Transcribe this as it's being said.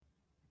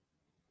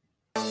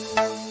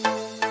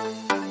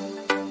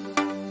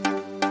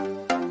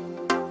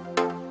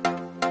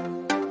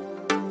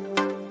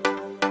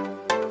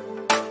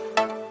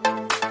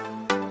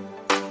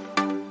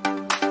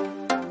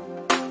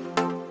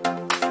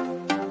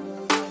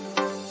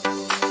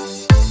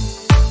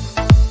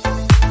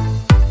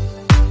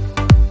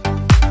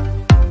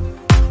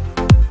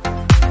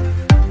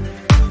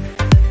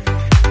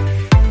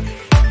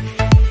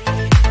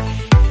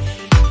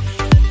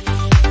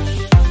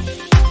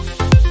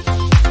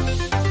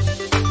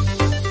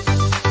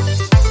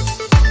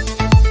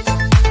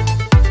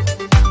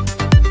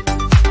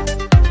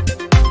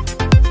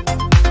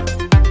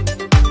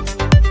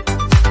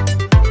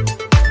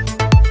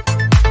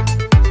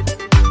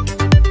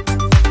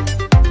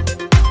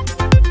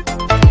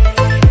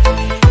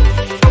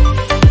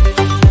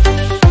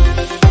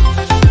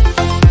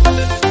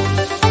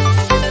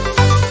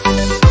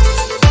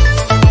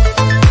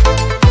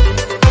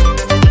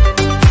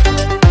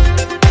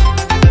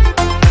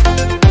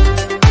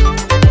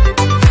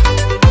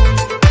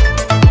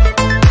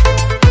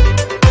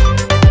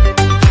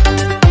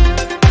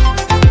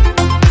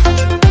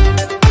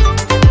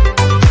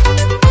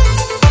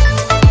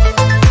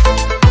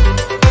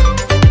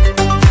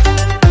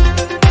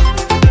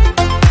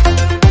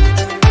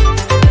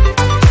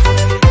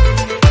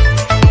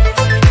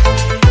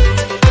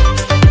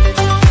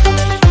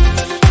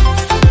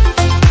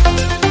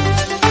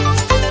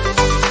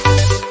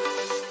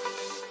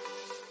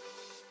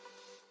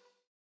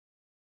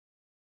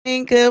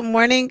Good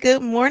morning.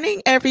 Good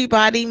morning,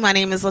 everybody. My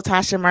name is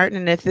Latasha Martin.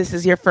 And if this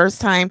is your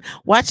first time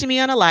watching me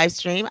on a live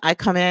stream, I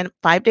come in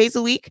 5 days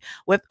a week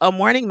with a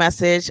morning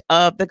message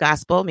of the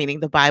gospel,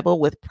 meaning the Bible,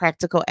 with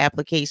practical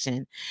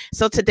application.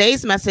 So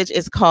today's message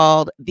is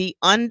called The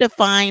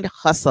Undefined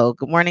Hustle.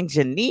 Good morning,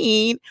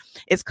 Janine.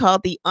 It's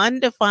called The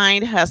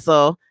Undefined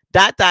Hustle,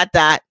 dot, dot,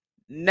 dot,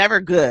 never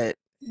good.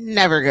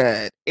 Never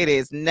good. It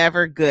is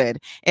never good.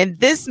 And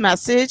this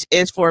message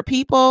is for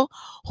people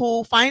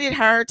who find it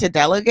hard to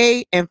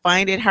delegate and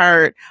find it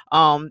hard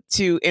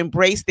to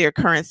embrace their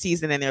current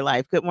season in their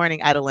life. Good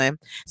morning, Adeline.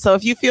 So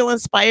if you feel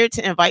inspired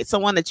to invite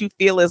someone that you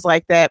feel is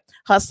like that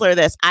hustler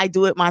that's I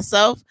do it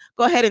myself,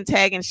 go ahead and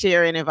tag and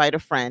share and invite a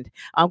friend.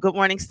 Good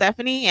morning,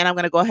 Stephanie. And I'm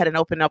going to go ahead and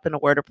open up in a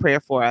word of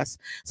prayer for us.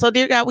 So,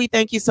 dear God, we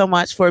thank you so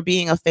much for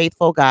being a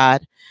faithful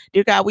God.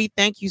 Dear God, we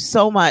thank you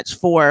so much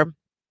for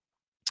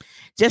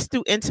just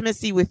through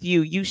intimacy with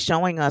you, you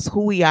showing us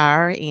who we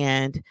are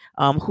and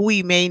who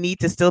we may need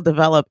to still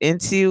develop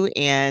into.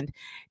 And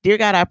dear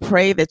God, I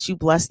pray that you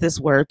bless this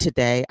word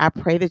today. I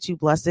pray that you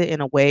bless it in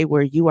a way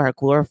where you are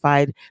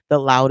glorified the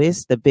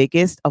loudest, the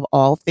biggest of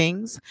all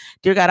things.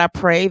 Dear God, I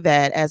pray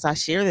that as I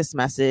share this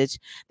message,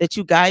 that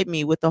you guide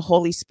me with the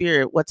Holy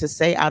Spirit, what to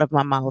say out of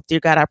my mouth.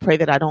 Dear God, I pray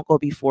that I don't go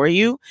before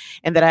you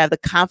and that I have the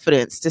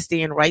confidence to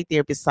stand right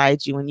there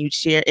beside you and you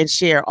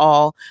share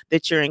all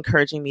that you're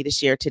encouraging me to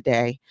share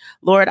today.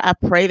 Lord, I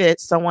pray that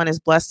someone is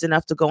blessed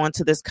enough to go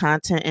into this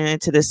content and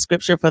into this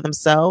scripture for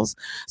themselves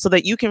so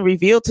that you can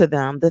reveal to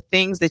them the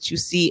things that you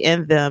see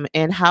in them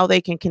and how they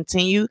can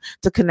continue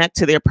to connect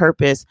to their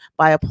purpose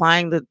by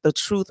applying the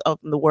truth of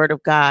the word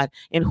of God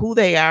and who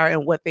they are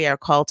and what they are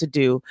called to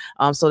do,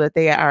 so that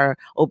they are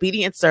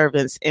obedient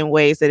servants in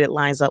ways that it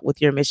lines up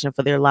with your mission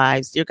for their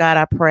lives. Dear God,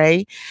 I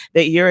pray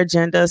that your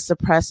agenda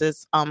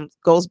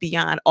goes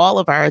beyond all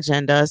of our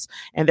agendas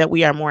and that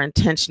we are more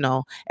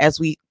intentional as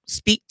we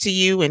speak to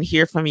you and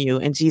hear from you.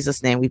 In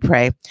Jesus' name we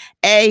pray.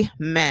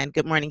 Amen.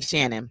 Good morning,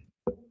 Shannon.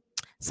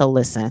 So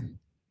listen.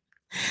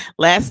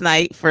 Last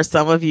night, for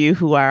some of you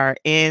who are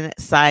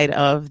inside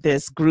of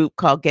this group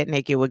called Get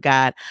Naked with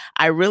God,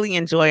 I really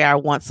enjoy our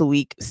once a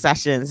week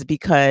sessions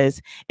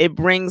because it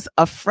brings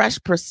a fresh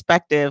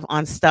perspective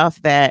on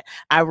stuff that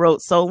I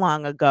wrote so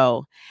long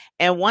ago.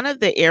 And one of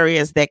the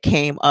areas that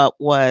came up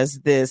was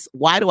this: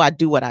 why do I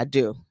do what I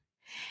do?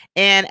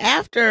 And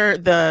after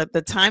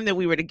the time that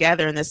we were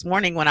together, and this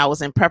morning when I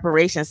was in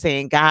preparation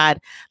saying,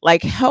 God,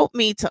 like, help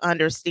me to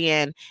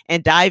understand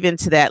and dive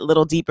into that a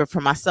little deeper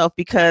for myself,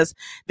 because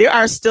there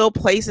are still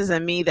places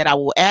in me that I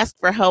will ask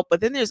for help,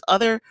 but then there's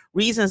other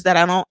reasons that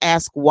I don't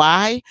ask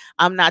why.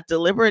 I'm not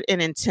deliberate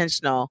and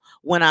intentional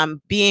when I'm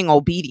being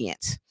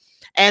obedient.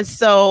 And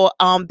so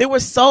there were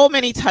so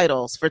many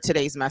titles for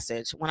today's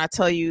message. When I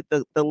tell you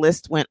the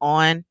list went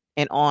on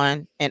and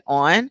on and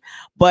on.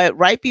 But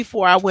right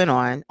before I went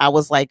on, I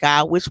was like,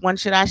 God, which one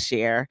should I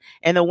share?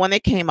 And the one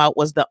that came out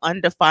was The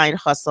Undefined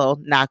Hustle,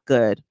 Not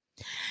Good.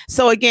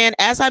 So again,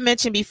 as I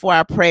mentioned before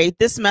I prayed,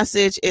 this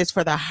message is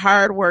for the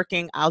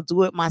hardworking, I'll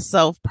do it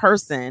myself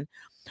person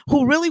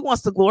who really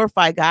wants to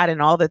glorify God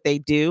in all that they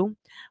do,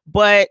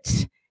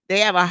 but they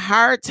have a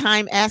hard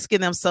time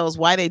asking themselves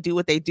why they do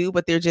what they do,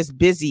 but they're just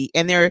busy.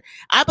 And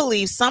I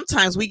believe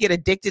sometimes we get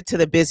addicted to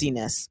the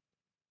busyness.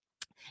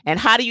 And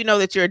how do you know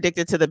that you're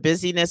addicted to the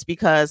busyness?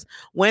 Because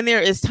when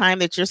there is time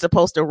that you're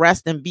supposed to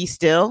rest and be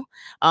still,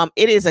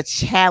 it is a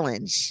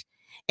challenge.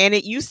 And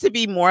it used to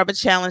be more of a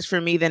challenge for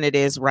me than it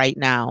is right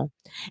now.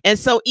 And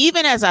so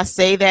even as I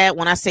say that,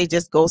 when I say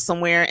just go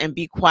somewhere and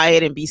be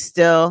quiet and be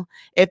still,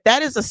 if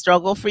that is a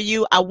struggle for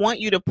you, I want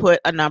you to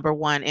put a number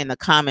 1 in the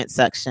comment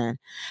section,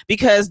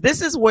 because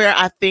this is where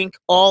I think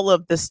all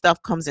of the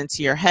stuff comes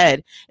into your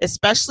head,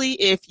 especially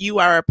if you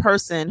are a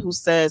person who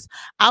says,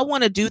 I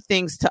want to do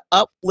things to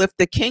uplift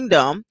the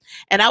kingdom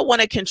and I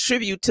want to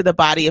contribute to the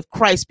body of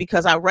Christ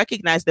because I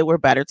recognize that we're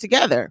better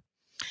together.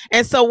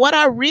 And so what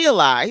I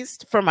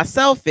realized for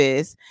myself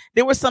is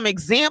there were some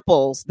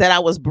examples that I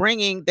was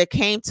bringing that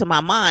came to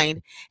my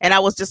mind. And I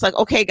was just like,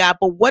 okay, God,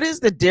 but what is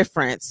the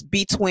difference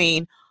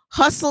between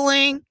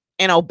hustling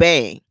and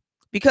obeying?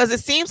 Because it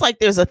seems like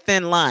there's a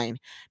thin line,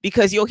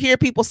 because you'll hear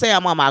people say,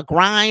 I'm on my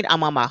grind,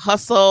 I'm on my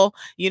hustle,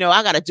 I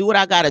got to do what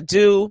I got to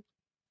do.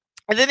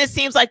 And then it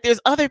seems like there's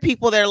other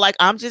people that are like,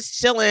 I'm just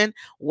chilling,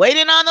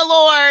 waiting on the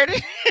Lord,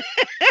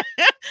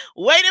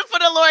 waiting for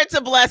the Lord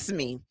to bless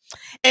me.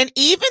 And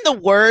even the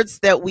words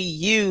that we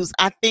use,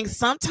 I think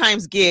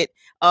sometimes get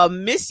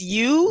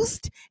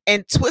misused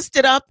and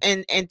twisted up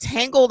and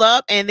tangled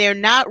up, and they're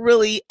not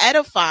really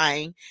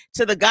edifying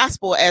to the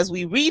gospel as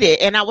we read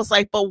it. And I was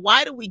like, but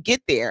why do we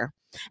get there?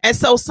 And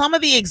so some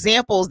of the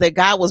examples that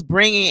God was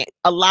bringing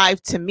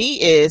alive to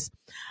me is,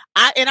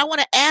 I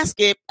want to ask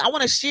it, I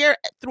want to share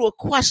through a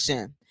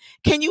question.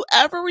 Can you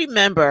ever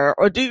remember,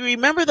 or do you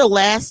remember the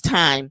last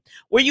time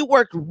where you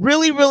worked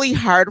really, really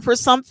hard for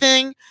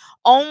something,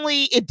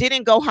 only it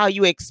didn't go how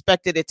you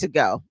expected it to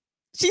go?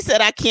 She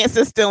said, I can't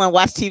sit still and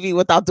watch TV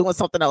without doing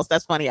something else.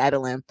 That's funny,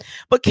 Adeline.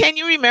 But can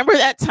you remember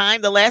that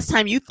time, the last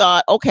time you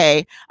thought,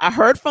 okay, I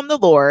heard from the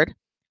Lord,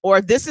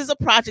 or this is a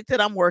project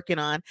that I'm working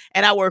on,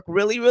 and I work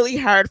really, really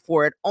hard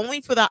for it,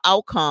 only for the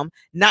outcome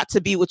not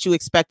to be what you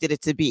expected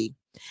it to be.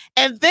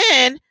 And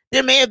then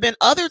there may have been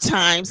other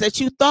times that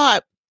you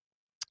thought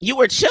you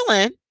were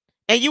chilling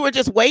and you were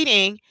just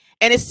waiting,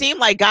 and it seemed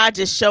like God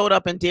just showed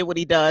up and did what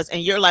he does.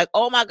 And you're like,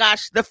 oh my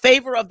gosh, the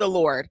favor of the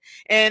Lord.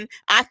 And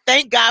I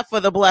thank God for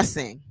the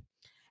blessing.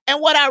 And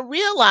what I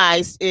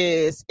realized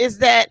is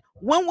that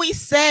when we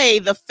say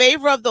the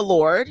favor of the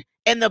Lord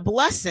and the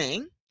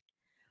blessing,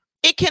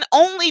 it can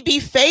only be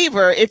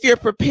favor if you're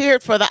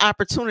prepared for the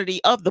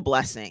opportunity of the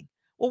blessing.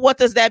 Well, what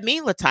does that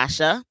mean,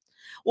 Latasha?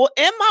 Well,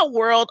 in my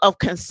world of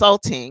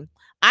consulting,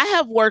 I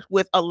have worked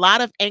with a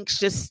lot of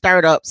anxious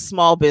startup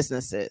small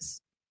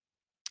businesses.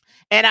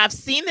 And I've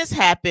seen this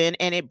happen,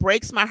 and it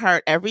breaks my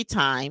heart every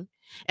time.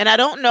 And I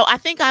don't know, I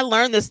think I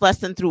learned this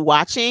lesson through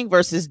watching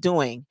versus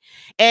doing.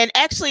 And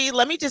actually,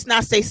 let me just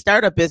not say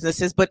startup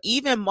businesses, but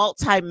even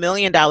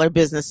multi-million-dollar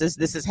businesses,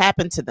 this has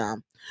happened to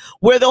them,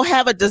 where they'll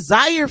have a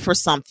desire for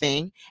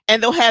something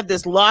and they'll have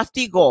this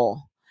lofty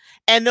goal.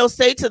 And they'll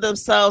say to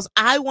themselves,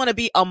 I want to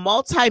be a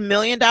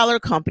multi-million-dollar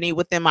company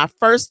within my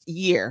first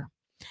year.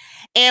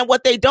 And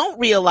what they don't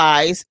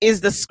realize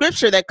is the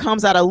scripture that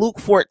comes out of Luke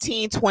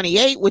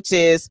 14:28, which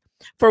is,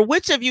 for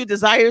which of you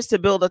desires to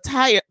build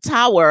a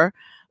tower,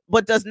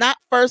 but does not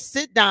first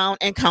sit down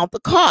and count the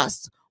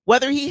cost,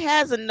 whether he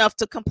has enough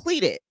to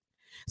complete it.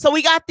 So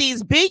we got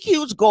these big,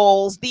 huge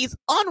goals, these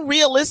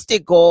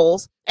unrealistic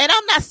goals. And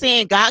I'm not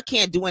saying God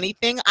can't do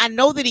anything. I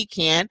know that he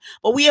can,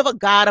 but we have a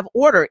God of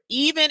order.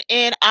 Even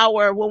in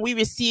when we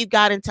receive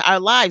God into our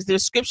lives,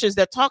 there's scriptures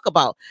that talk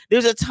about,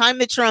 there's a time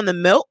that you're on the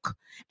milk,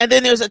 and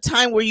then there's a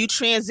time where you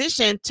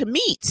transition to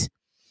meat.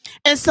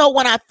 And so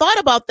when I thought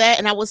about that,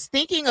 and I was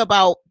thinking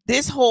about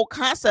this whole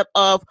concept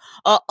of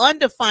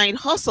undefined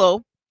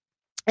hustle,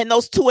 and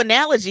those two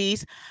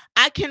analogies,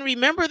 I can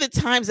remember the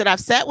times that I've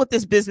sat with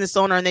this business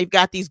owner and they've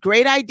got these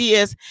great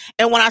ideas.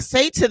 And when I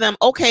say to them,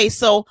 okay,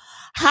 so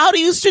how do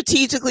you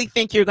strategically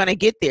think you're going to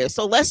get there?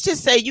 So let's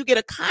just say you get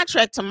a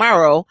contract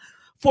tomorrow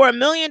for $1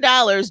 million.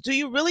 Do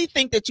you really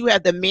think that you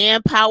have the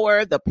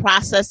manpower, the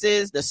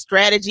processes, the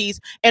strategies,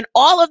 and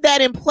all of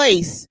that in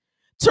place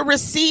to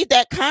receive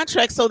that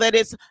contract so that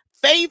it's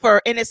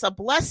favor and it's a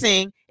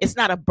blessing? It's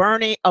not a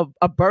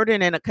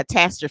burden and a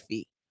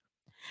catastrophe.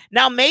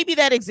 Now, maybe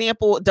that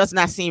example does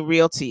not seem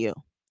real to you.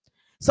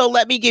 So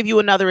let me give you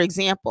another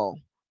example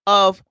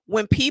of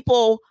when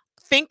people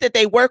think that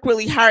they work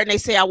really hard and they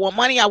say, I want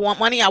money, I want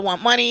money, I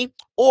want money,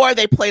 or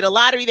they played a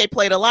lottery,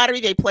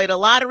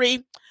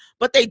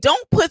 but they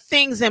don't put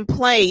things in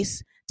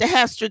place to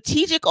have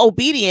strategic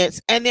obedience,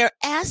 and they're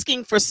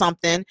asking for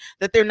something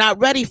that they're not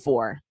ready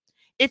for.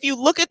 If you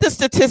look at the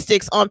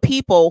statistics on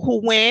people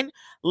who win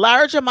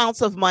large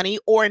amounts of money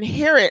or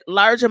inherit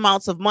large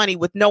amounts of money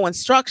with no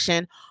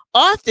instruction,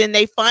 often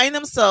they find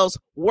themselves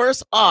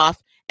worse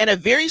off in a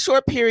very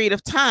short period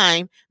of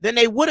time than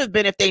they would have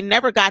been if they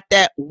never got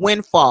that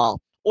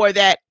windfall or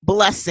that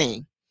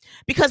blessing,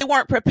 because they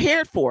weren't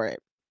prepared for it.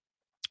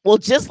 Well,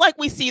 just like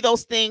we see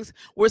those things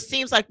where it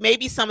seems like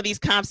maybe some of these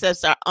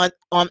concepts are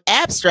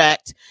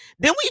abstract,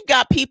 then we've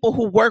got people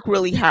who work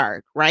really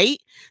hard, right?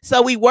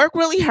 So we work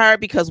really hard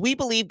because we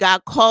believe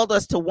God called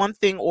us to one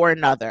thing or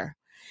another.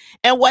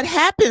 And what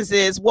happens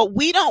is, what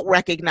we don't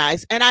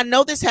recognize, and I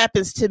know this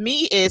happens to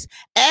me, is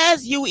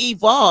as you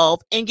evolve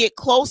and get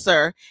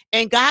closer,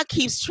 and God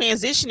keeps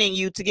transitioning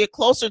you to get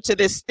closer to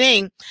this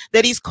thing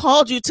that he's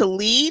called you to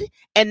lead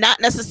and not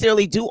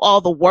necessarily do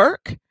all the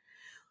work,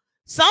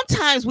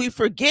 sometimes we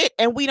forget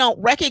and we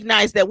don't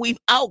recognize that we've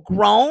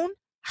outgrown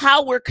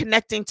how we're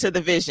connecting to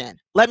the vision.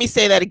 Let me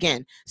say that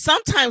again.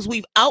 Sometimes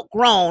we've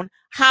outgrown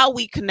how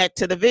we connect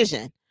to the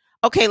vision.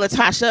 Okay,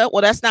 Latasha,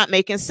 well, that's not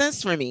making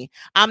sense for me.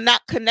 I'm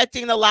not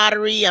connecting the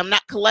lottery. I'm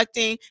not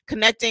connecting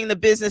the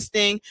business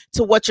thing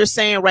to what you're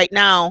saying right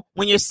now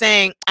when you're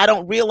saying, I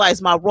don't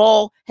realize my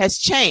role has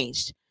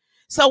changed.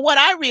 So what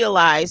I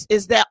realize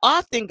is that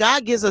often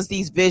God gives us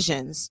these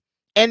visions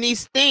and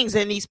these things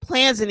and these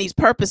plans and these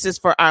purposes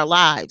for our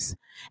lives.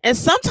 And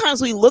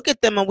sometimes we look at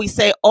them and we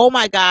say, oh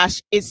my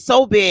gosh, it's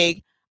so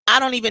big. I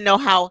don't even know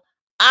how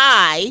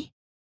I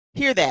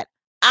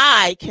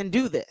can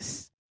do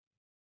this.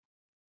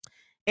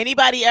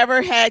 Anybody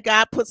ever had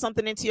God put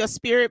something into your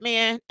spirit,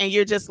 man, and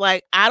you're just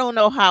like, I don't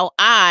know how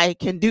I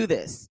can do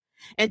this.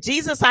 And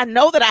Jesus, I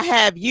know that I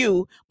have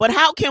you, but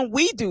how can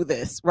we do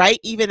this, right?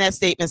 Even that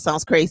statement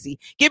sounds crazy.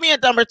 Give me a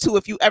number 2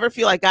 if you ever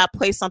feel like God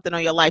placed something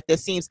on your life that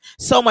seems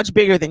so much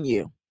bigger than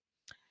you.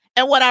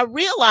 And what I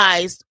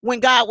realized when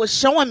God was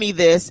showing me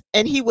this,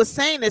 and he was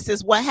saying this,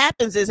 is what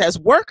happens is, as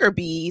worker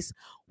bees,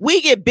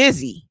 we get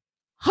busy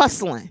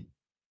hustling.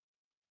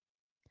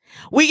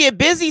 We get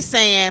busy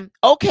saying,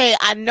 okay,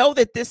 I know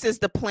that this is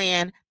the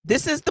plan.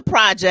 This is the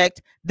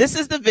project. This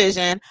is the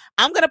vision.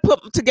 I'm going to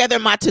put together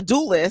my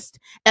to-do list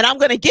and I'm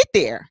going to get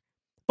there.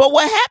 But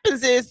what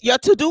happens is your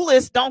to-do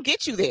list don't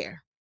get you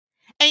there.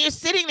 And you're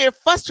sitting there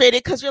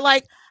frustrated because you're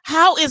like,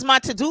 how is my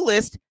to-do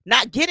list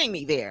not getting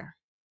me there?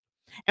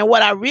 And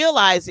what I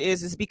realize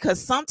is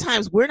because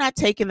sometimes we're not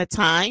taking the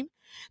time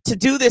to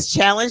do this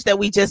challenge that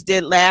we just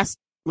did last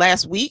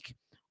last week,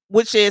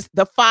 which is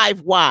the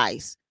 5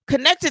 whys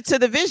connected to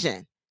the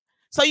vision.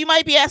 So you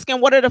might be asking,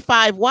 what are the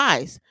 5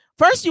 whys?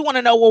 First, you want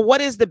to know, well,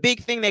 what is the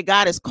big thing that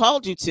God has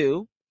called you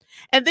to?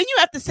 And then you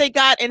have to say,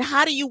 God, and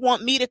how do you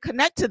want me to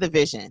connect to the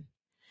vision?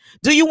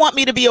 Do you want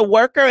me to be a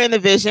worker in the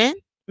vision,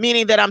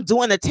 meaning that I'm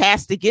doing the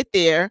task to get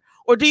there?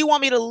 Or do you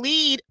want me to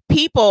lead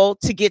people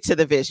to get to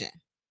the vision?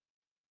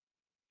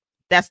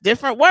 That's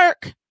different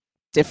work,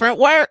 different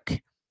work,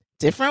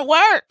 different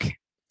work.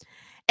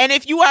 And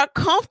if you are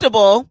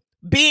comfortable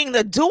being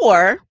the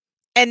doer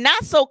and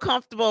not so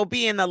comfortable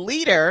being the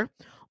leader,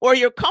 or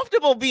you're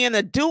comfortable being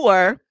the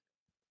doer,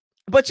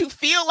 but you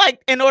feel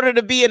like in order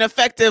to be an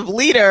effective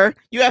leader,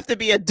 you have to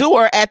be a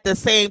doer at the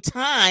same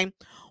time,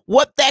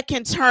 what that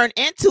can turn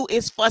into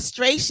is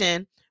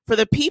frustration for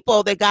the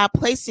people that God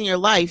placed in your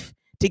life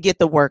to get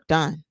the work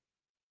done.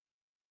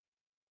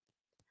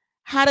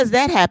 How does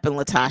that happen,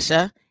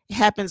 Latasha? It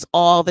happens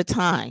all the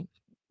time.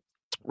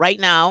 Right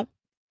now,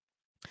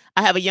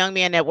 I have a young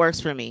man that works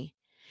for me.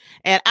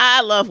 And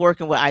I love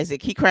working with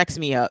Isaac. He cracks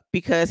me up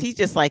because he's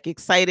just like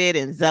excited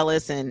and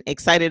zealous and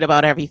excited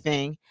about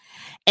everything.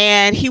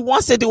 And he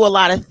wants to do a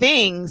lot of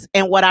things.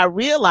 And what I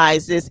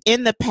realized is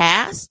in the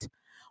past,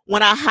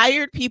 when I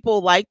hired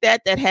people like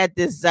that had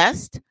this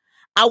zest,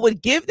 I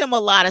would give them a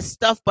lot of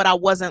stuff, but I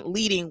wasn't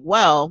leading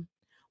well,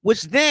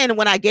 which then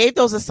when I gave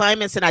those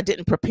assignments and I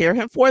didn't prepare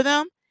him for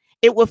them,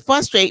 it would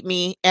frustrate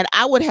me and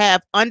I would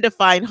have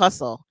undefined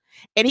hustle.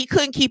 And he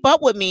couldn't keep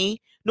up with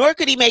me, nor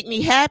could he make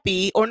me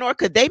happy, or nor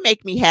could they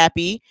make me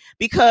happy,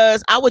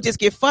 because I would just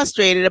get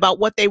frustrated about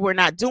what they were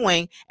not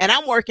doing. And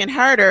I'm working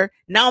harder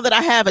now that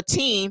I have a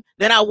team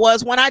than I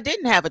was when I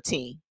didn't have a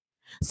team.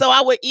 So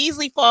I would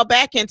easily fall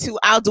back into,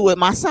 I'll do it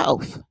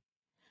myself.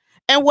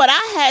 And what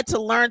I had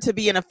to learn to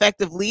be an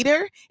effective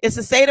leader is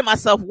to say to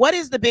myself, what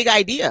is the big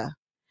idea?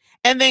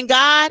 And then,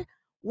 God,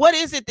 what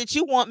is it that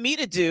you want me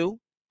to do?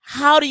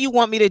 How do you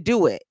want me to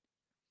do it?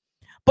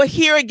 But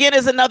here again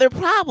is another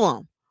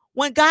problem.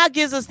 When God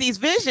gives us these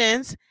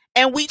visions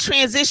and we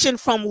transition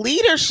from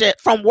leadership,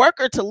 from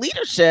worker to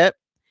leadership,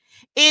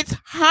 it's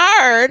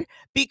hard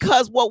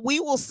because what we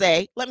will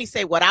say, let me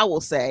say what I will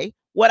say.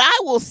 What I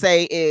will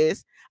say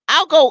is,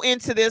 I'll go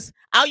into this,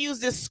 I'll use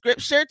this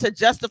scripture to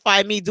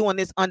justify me doing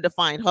this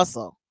undefined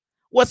hustle.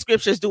 What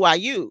scriptures do I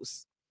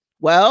use?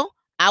 Well,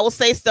 I will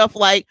say stuff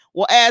like,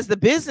 well, as the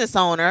business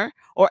owner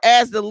or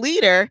as the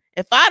leader,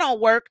 if I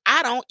don't work,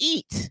 I don't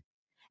eat.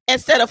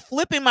 Instead of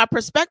flipping my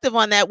perspective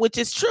on that, which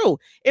is true.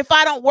 If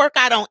I don't work,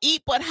 I don't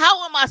eat. But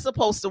how am I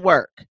supposed to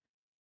work?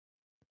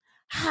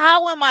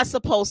 How am I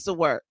supposed to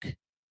work?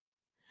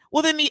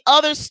 Well, then the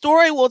other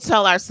story we'll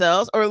tell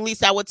ourselves, or at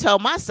least I would tell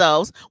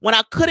myself, when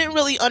I couldn't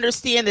really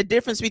understand the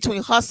difference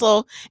between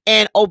hustle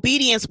and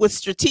obedience with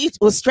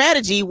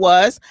strategy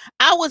was,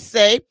 I would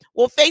say,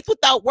 well, faith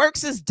without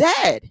works is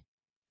dead.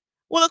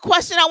 Well, the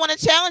question I want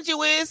to challenge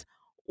you is,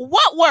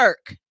 what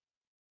work?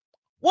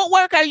 What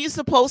work are you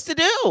supposed to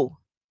do?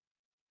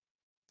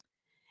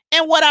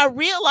 And what I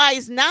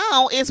realize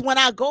now is when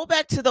I go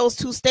back to those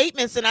two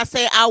statements and I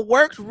say I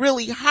worked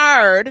really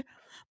hard,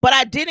 but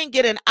I didn't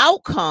get an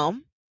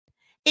outcome,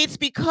 it's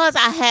because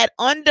I had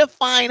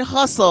undefined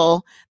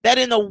hustle that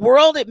in the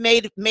world it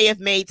may have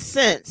made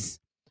sense.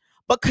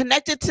 But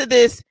connected to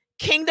this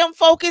kingdom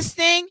focused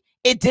thing,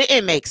 it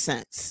didn't make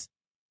sense.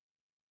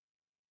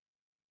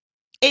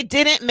 It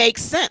didn't make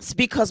sense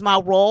because my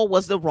role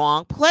was the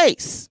wrong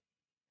place.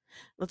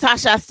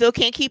 Latasha, I still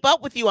can't keep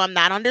up with you. I'm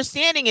not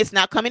understanding. It's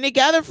not coming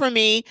together for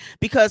me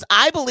because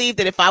I believe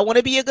that if I want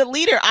to be a good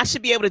leader, I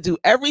should be able to do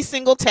every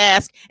single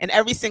task and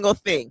every single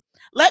thing.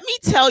 Let me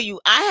tell you,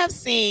 I have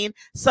seen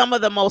some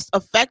of the most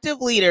effective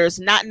leaders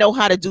not know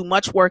how to do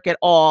much work at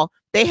all.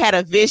 They had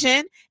a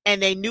vision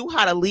and they knew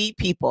how to lead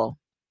people.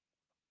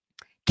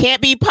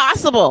 Can't be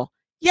possible.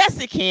 Yes,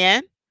 it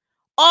can.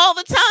 All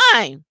the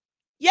time.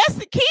 Yes,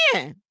 it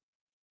can.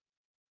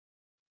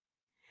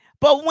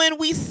 But when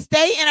we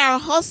stay in our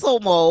hustle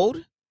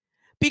mode,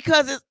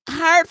 because it's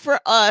hard for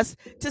us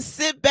to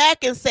sit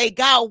back and say,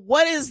 God,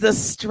 what is the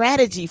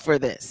strategy for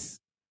this?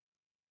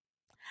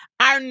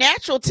 Our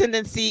natural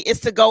tendency is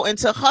to go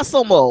into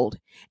hustle mode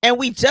and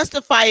we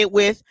justify it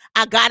with,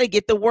 I got to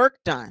get the work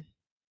done.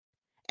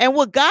 And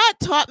what God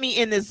taught me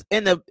in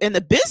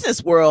the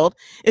business world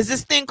is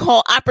this thing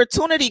called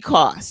opportunity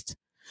cost.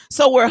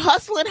 So we're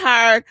hustling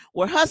hard,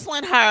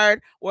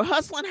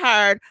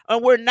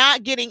 and we're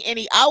not getting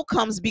any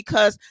outcomes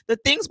because the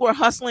things we're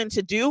hustling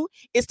to do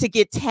is to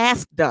get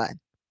tasks done.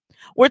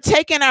 We're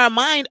taking our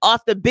mind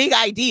off the big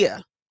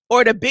idea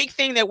or the big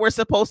thing that we're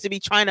supposed to be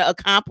trying to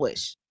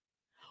accomplish.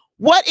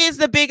 What is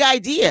the big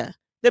idea?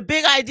 The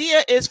big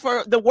idea is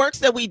for the works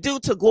that we do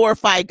to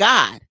glorify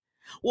God.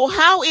 Well,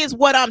 how is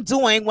what I'm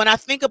doing when I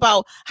think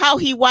about how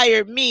he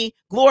wired me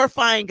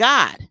glorifying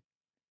God?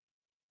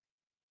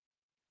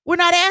 We're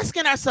not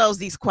asking ourselves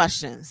these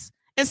questions.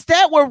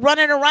 Instead, we're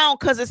running around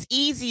because it's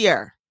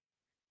easier.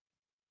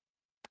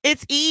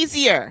 It's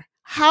easier.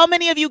 How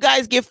many of you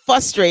guys get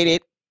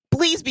frustrated?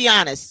 Please be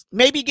honest.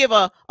 Maybe give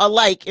a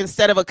like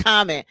instead of a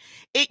comment.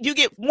 You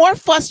get more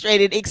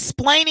frustrated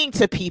explaining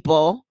to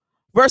people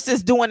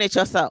versus doing it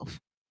yourself?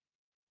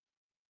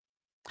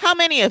 How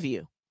many of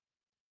you?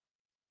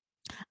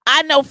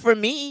 I know for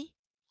me,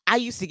 I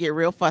used to get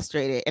real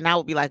frustrated and I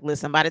would be like,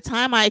 listen, by the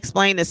time I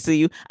explain this to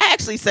you, I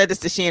actually said this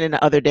to Shannon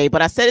the other day,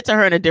 but I said it to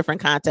her in a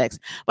different context.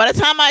 By the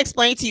time I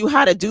explained to you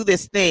how to do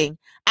this thing,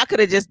 I could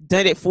have just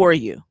done it for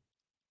you.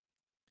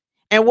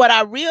 And what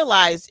I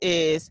realized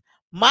is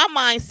my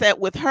mindset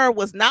with her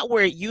was not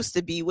where it used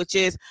to be, which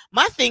is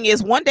my thing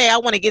is one day I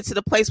want to get to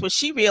the place where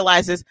she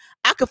realizes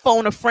I could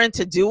phone a friend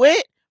to do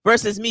it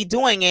versus me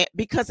doing it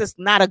because it's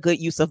not a good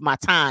use of my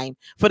time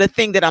for the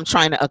thing that I'm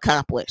trying to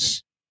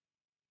accomplish.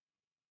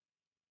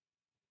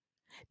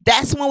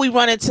 That's when we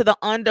run into the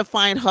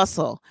undefined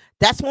hustle.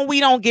 That's when we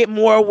don't get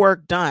more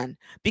work done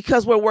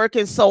because we're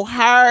working so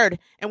hard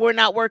and we're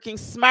not working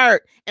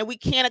smart and we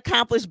can't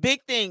accomplish big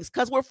things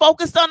because we're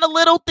focused on the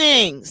little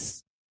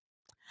things.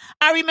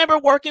 I remember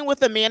working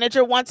with a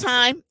manager one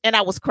time and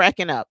I was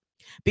cracking up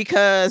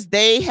because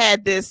they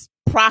had this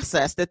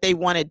process that they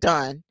wanted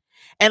done.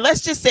 And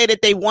let's just say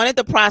that they wanted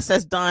the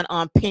process done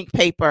on pink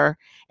paper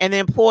and the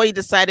employee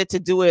decided to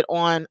do it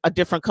on a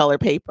different color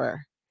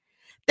paper.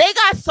 They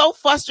got so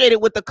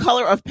frustrated with the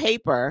color of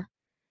paper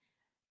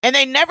and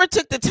they never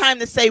took the time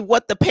to say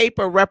what the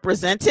paper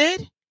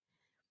represented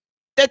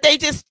that they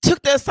just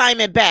took the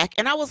assignment back.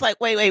 And I was like,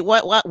 wait,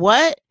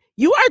 what?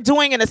 You are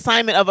doing an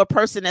assignment of a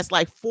person that's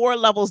like 4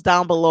 levels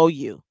down below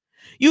you.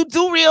 You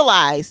do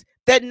realize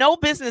that no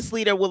business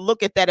leader will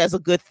look at that as a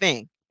good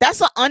thing.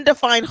 That's an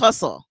undefined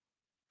hustle.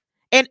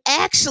 And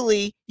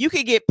actually, you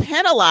could get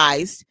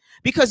penalized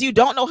because you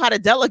don't know how to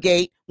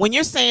delegate when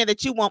you're saying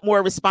that you want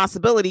more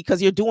responsibility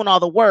because you're doing all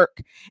the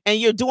work and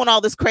you're doing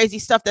all this crazy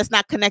stuff that's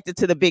not connected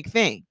to the big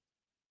thing.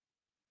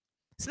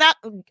 It's not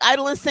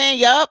idling saying,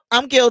 yup,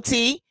 I'm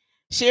guilty.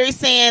 Sherry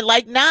saying,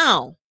 like,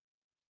 now.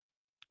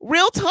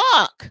 Real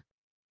talk.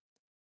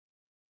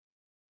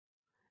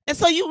 And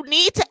so you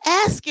need to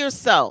ask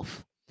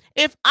yourself,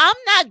 if I'm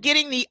not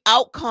getting the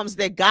outcomes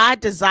that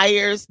God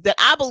desires, that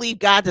I believe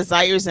God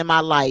desires in my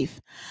life,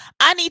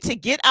 I need to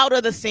get out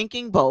of the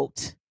sinking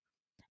boat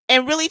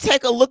and really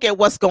take a look at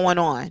what's going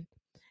on.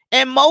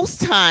 And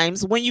most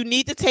times when you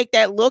need to take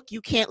that look,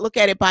 you can't look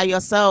at it by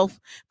yourself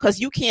because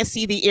you can't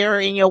see the error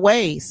in your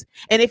ways.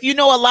 And if you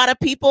know a lot of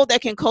people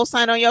that can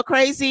co-sign on your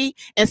crazy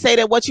and say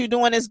that what you're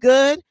doing is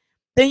good,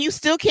 then you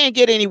still can't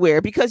get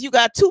anywhere because you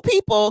got 2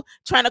 people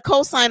trying to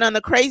co-sign on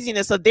the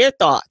craziness of their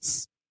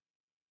thoughts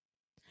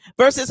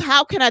versus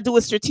how can I do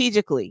it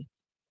strategically?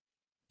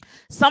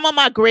 Some of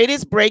my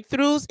greatest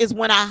breakthroughs is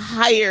when I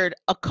hired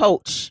a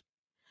coach.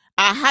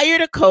 I hired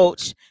a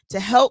coach to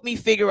help me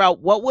figure out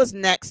what was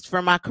next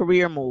for my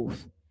career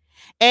move.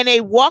 And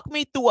they walked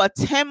me through a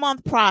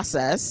 10-month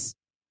process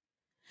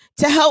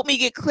to help me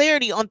get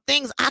clarity on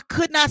things I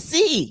could not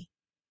see.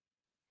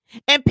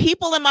 And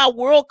people in my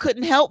world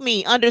couldn't help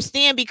me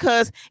understand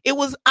because I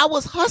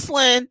was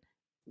hustling.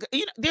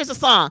 You know, there's a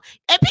song.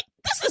 And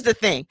this is the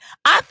thing.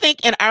 I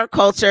think in our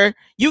culture,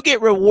 you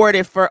get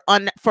rewarded for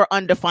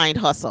undefined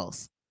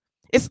hustles.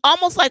 It's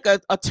almost like a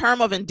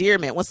term of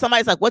endearment when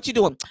somebody's like, what you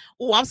doing?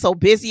 Oh, I'm so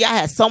busy. I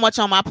had so much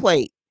on my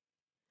plate.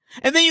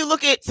 And then you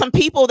look at some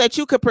people that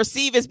you could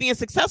perceive as being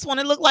successful and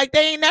it look like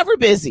they ain't never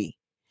busy.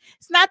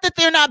 It's not that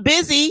they're not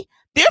busy.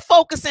 They're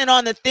focusing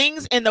on the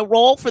things and the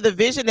role for the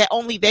vision that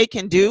only they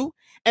can do.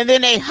 And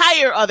then they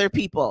hire other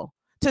people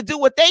to do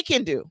what they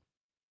can do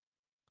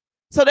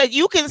so that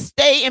you can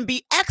stay and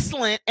be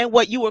excellent in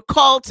what you were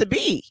called to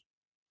be.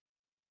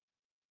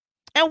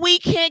 And we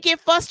can't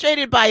get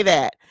frustrated by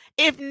that.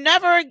 If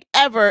never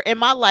ever in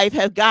my life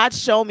have God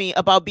shown me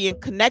about being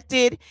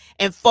connected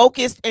and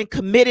focused and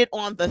committed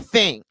on the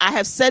thing. I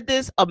have said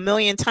this a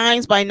million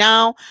times by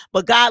now,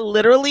 but God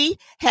literally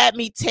had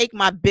me take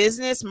my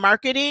business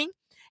marketing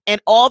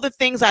and all the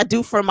things I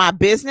do for my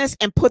business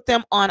and put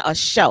them on a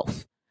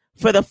shelf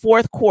for the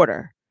 4th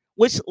quarter,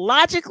 which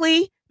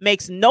logically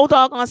makes no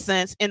doggone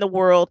sense in the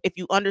world if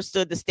you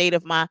understood the state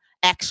of my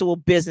actual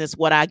business,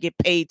 what I get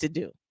paid to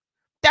do.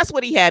 That's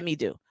what he had me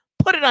do.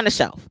 Put it on the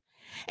shelf.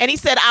 And he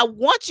said, I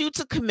want you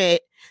to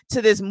commit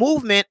to this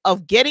movement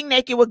of getting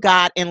naked with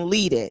God and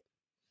lead it.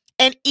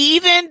 And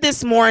even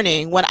this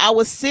morning, when I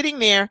was sitting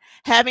there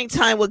having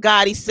time with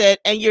God, he said,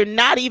 and you're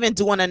not even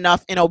doing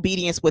enough in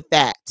obedience with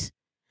that.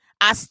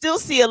 I still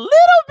see a little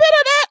bit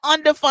of that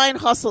undefined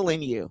hustle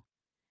in you.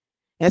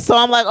 And so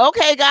I'm like,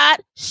 okay, God,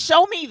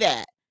 show me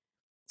that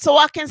so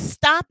I can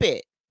stop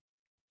it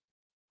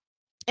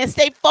and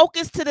stay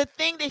focused to the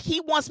thing that he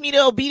wants me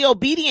to be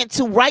obedient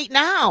to right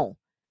now.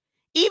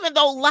 Even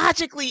though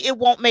logically it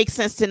won't make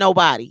sense to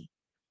nobody.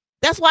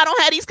 That's why I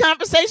don't have these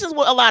conversations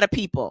with a lot of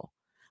people.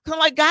 Because I'm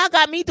like, God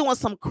got me doing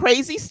some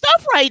crazy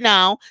stuff right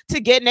now to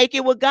get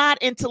naked with God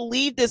and to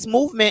leave this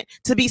movement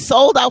to be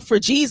sold out for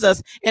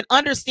Jesus and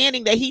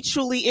understanding that he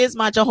truly is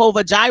my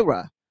Jehovah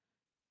Jireh.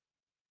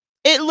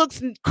 It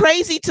looks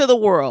crazy to the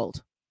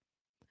world.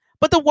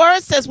 But the word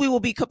says we will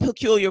be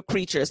peculiar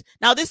creatures.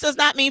 Now, this does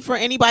not mean for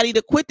anybody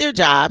to quit their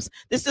jobs.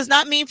 This does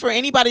not mean for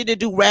anybody to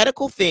do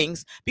radical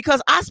things,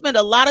 because I spend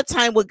a lot of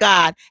time with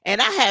God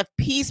and I have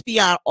peace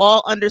beyond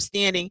all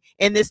understanding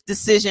in this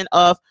decision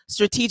of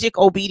strategic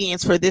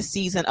obedience for this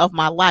season of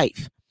my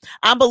life.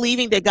 I'm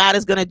believing that God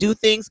is going to do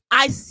things.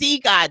 I see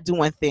God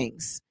doing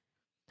things.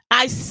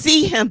 I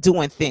see him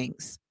doing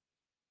things.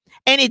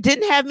 And it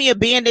didn't have me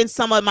abandon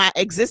some of my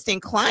existing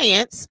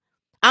clients.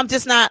 I'm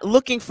just not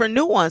looking for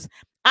new ones.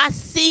 I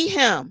see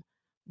him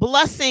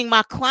blessing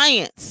my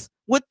clients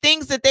with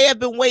things that they have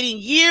been waiting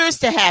years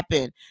to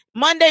happen.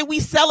 Monday, we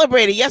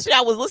celebrated. Yesterday,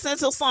 I was listening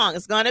to a song.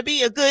 It's going to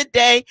be a good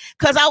day,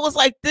 because I was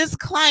like, this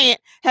client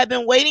had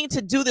been waiting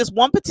to do this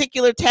one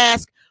particular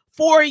task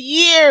for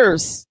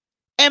years.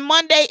 And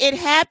Monday, it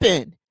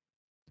happened.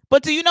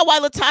 But do you know why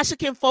Latasha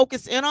can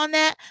focus in on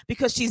that?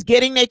 Because she's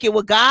getting naked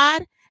with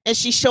God, and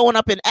she's showing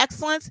up in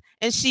excellence,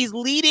 and she's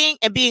leading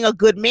and being a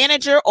good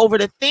manager over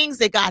the things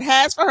that God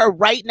has for her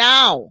right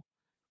now.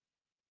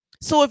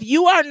 So if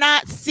you are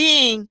not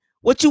seeing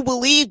what you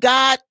believe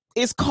God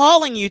is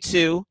calling you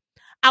to,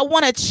 I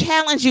want to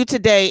challenge you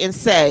today and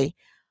say,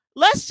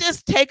 let's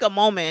just take a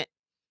moment.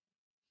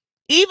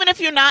 Even if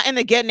you're not in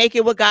the Get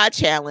Naked with God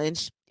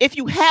challenge, if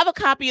you have a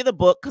copy of the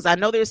book, because I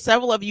know there's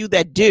several of you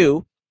that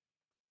do,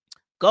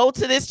 go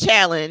to this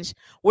challenge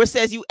where it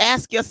says you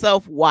ask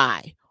yourself,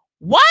 why?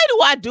 Why do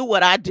I do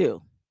what I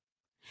do?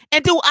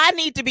 And do I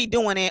need to be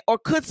doing it, or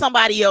could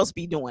somebody else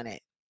be doing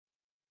it?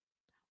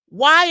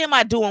 Why am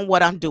I doing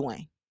what I'm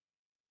doing?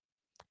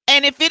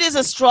 And if it is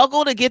a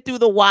struggle to get through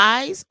the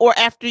whys, or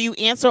after you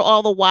answer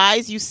all the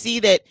whys, you see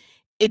that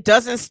it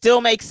doesn't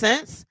still make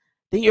sense,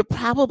 then you're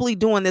probably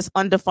doing this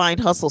undefined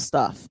hustle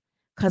stuff,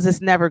 because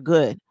it's never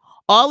good.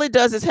 All it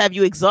does is have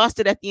you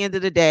exhausted at the end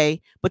of the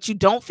day, but you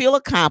don't feel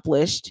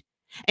accomplished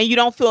and you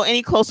don't feel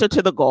any closer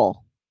to the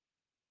goal.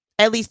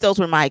 At least those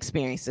were my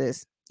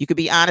experiences. You could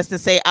be honest and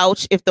say,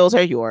 ouch, if those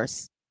are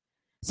yours.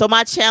 So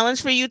my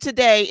challenge for you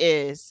today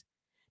is,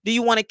 do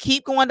you want to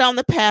keep going down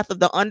the path of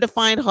the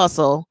undefined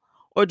hustle,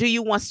 or do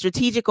you want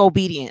strategic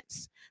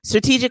obedience?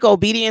 Strategic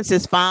obedience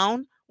is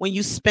found when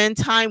you spend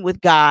time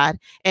with God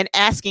and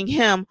asking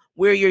him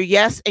where your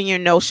yes and your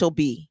no shall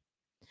be.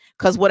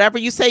 Because whatever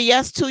you say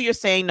yes to, you're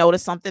saying no to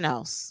something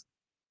else.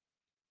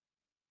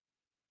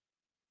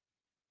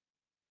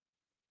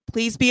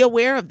 Please be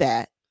aware of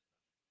that.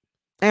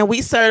 And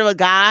we serve a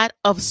God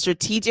of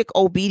strategic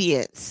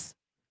obedience,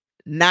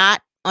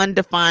 not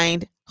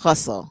undefined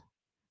hustle.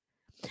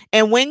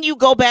 And when you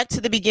go back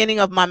to the beginning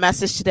of my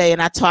message today,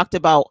 and I talked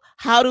about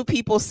how do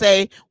people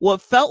say, well,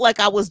 it felt like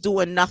I was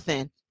doing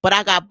nothing, but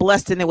I got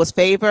blessed and it was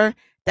favor.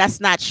 That's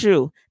not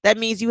true. That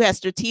means you had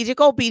strategic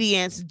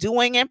obedience,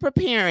 doing and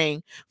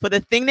preparing for the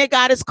thing that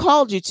God has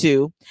called you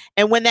to.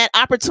 And when that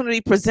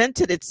opportunity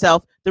presented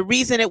itself, the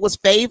reason it was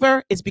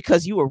favor is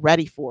because you were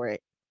ready for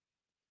it.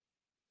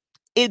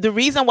 The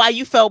reason why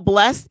you felt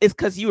blessed is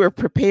because you were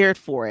prepared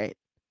for it.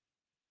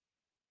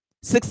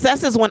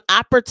 Success is when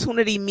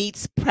opportunity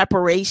meets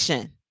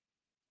preparation.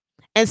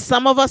 And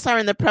some of us are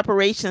in the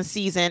preparation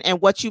season, and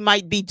what you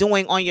might be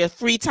doing on your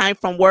free time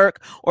from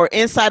work or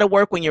inside of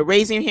work when you're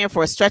raising your hand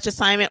for a stretch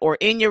assignment or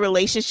in your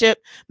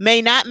relationship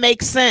may not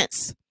make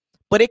sense,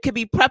 but it could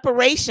be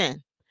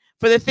preparation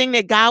for the thing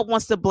that God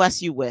wants to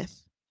bless you with.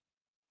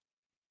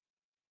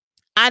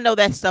 I know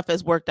that stuff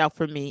has worked out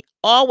for me.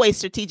 Always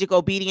strategic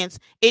obedience.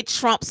 It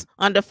trumps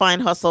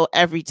undefined hustle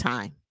every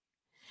time.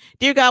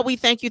 Dear God, we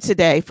thank you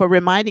today for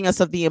reminding us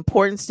of the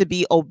importance to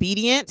be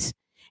obedient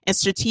and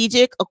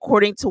strategic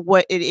according to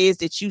what it is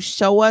that you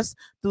show us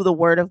through the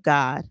word of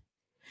God.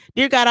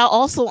 Dear God, I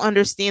also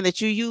understand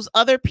that you use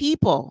other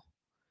people.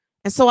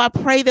 And so I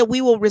pray that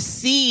we will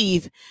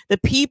receive the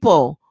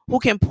people who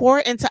can pour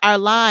into our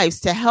lives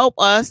to help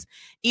us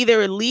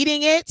either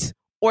leading it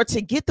or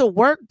to get the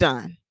work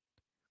done.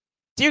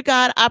 Dear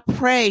God, I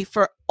pray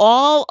for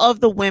all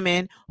of the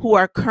women who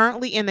are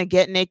currently in the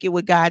Get Naked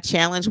with God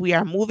challenge. We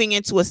are moving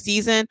into a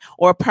season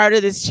or a part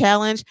of this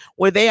challenge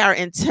where they are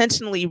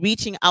intentionally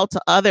reaching out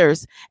to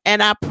others.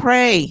 And I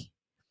pray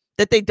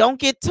that they don't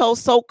get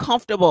so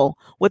comfortable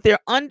with their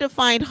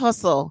undefined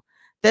hustle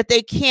that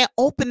they can't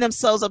open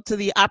themselves up to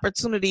the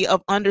opportunity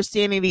of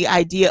understanding the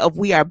idea of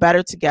we are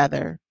better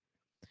together.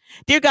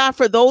 Dear God,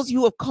 for those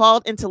you have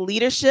called into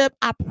leadership,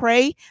 I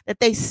pray that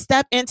they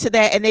step into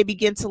that and they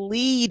begin to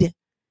lead.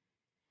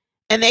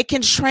 And they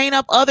can train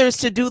up others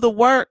to do the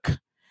work,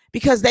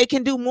 because they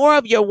can do more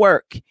of your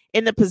work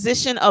in the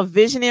position of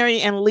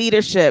visionary and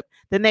leadership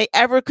than they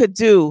ever could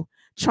do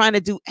trying to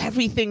do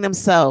everything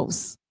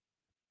themselves.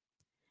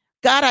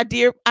 God, I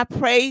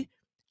pray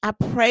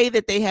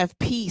that they have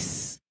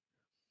peace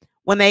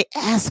when they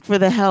ask for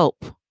the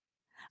help.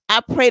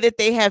 I pray that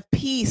they have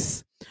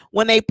peace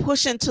when they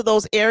push into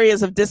those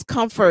areas of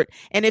discomfort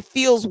and it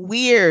feels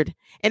weird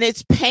and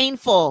it's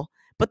painful.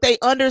 But they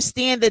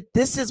understand that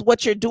this is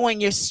what you're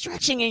doing. You're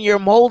stretching and you're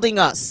molding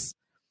us.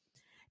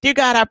 Dear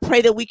God, I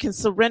pray that we can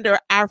surrender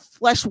our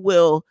flesh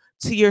will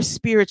to your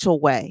spiritual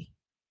way.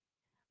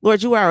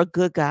 Lord, you are a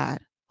good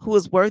God who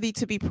is worthy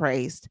to be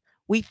praised.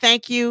 We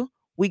thank you.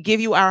 We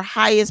give you our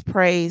highest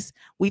praise.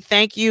 We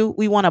thank you.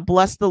 We want to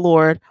bless the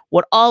Lord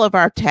with all of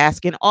our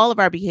tasks and all of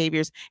our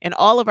behaviors and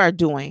all of our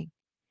doing.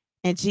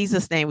 In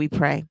Jesus' name we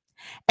pray.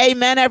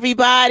 Amen,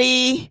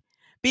 everybody.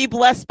 Be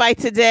blessed by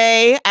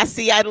today. I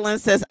see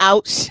Idolin says,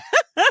 ouch.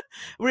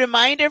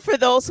 Reminder for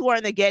those who are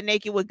in the Get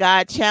Naked with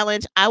God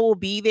challenge, I will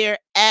be there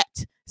at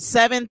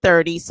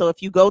 7:30. So if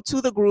you go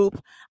to the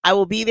group, I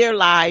will be there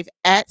live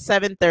at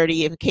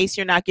 7:30 in case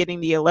you're not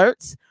getting the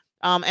alerts.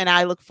 And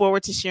I look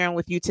forward to sharing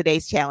with you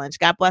today's challenge.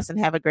 God bless and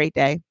have a great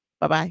day.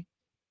 Bye-bye.